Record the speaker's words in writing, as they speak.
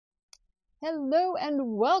Hello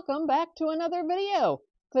and welcome back to another video.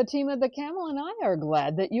 Fatima the Camel and I are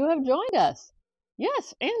glad that you have joined us.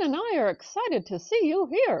 Yes, Anne and I are excited to see you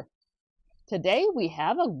here. Today we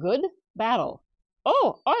have a good battle.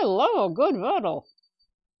 Oh, I love a good battle.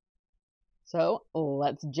 So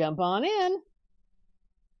let's jump on in.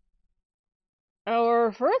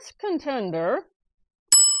 Our first contender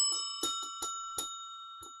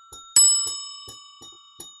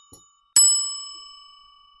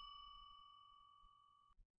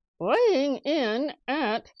weighing in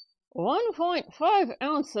at 1.5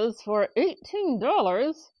 ounces for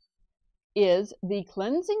 $18 is the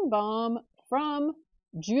cleansing balm from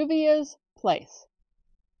Juvias Place.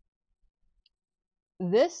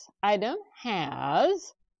 This item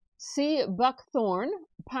has sea buckthorn,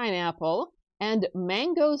 pineapple, and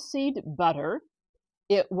mango seed butter.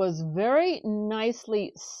 It was very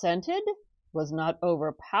nicely scented, was not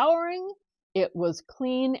overpowering. It was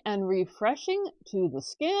clean and refreshing to the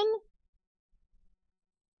skin.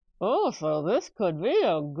 Oh, so this could be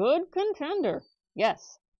a good contender.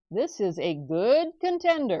 Yes, this is a good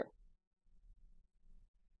contender.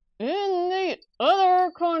 In the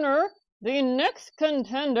other corner, the next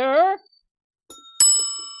contender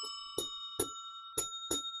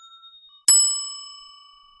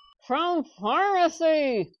from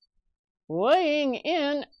Farmacy, weighing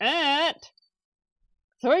in at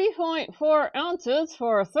 3.4 ounces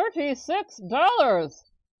for $36.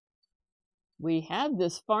 We have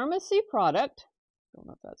this Farmacy product. Don't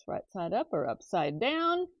know if that's right side up or upside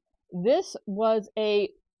down. This was a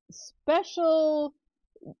special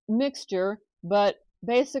mixture, but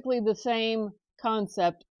basically the same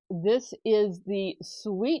concept. This is the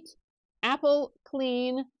Sweet Apple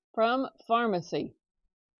Clean from Farmacy.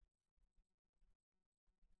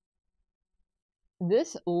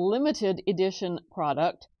 This limited edition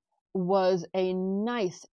product was a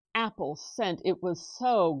nice apple scent. It was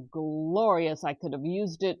so glorious. I could have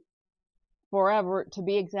used it forever. To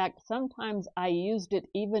be exact, sometimes I used it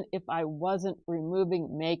even if I wasn't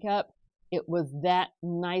removing makeup. It was that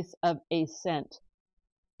nice of a scent.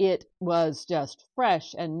 It was just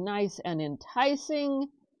fresh and nice and enticing.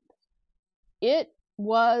 It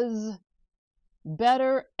was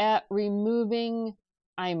better at removing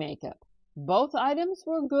eye makeup. Both items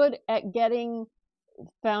were good at getting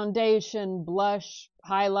foundation, blush,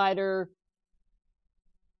 highlighter,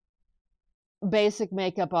 basic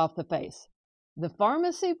makeup off the face. The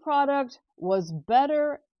Farmacy product was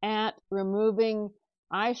better at removing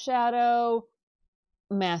eyeshadow,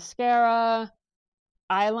 mascara,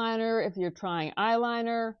 eyeliner, if you're trying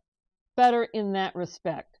eyeliner, better in that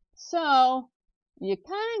respect. So, you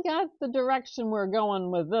kind of got the direction we're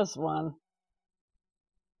going with this one.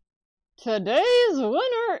 Today's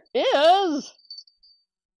winner is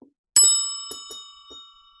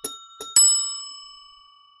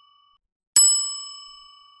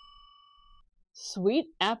Sweet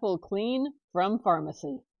Apple Clean from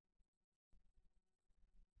Farmacy.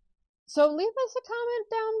 So leave us a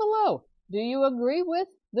comment down below. Do you agree with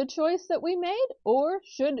the choice that we made, or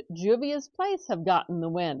should Juvias Place have gotten the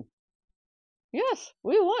win? Yes,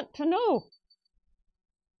 we want to know.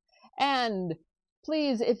 And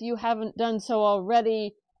please, if you haven't done so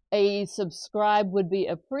already, a subscribe would be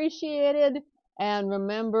appreciated. And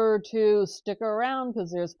remember to stick around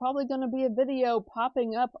because there's probably going to be a video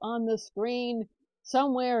popping up on the screen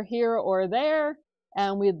somewhere here or there.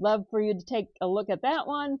 And we'd love for you to take a look at that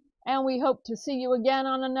one. And we hope to see you again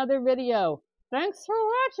on another video. Thanks for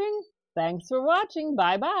watching. Thanks for watching.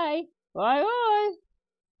 Bye-bye. Bye-bye.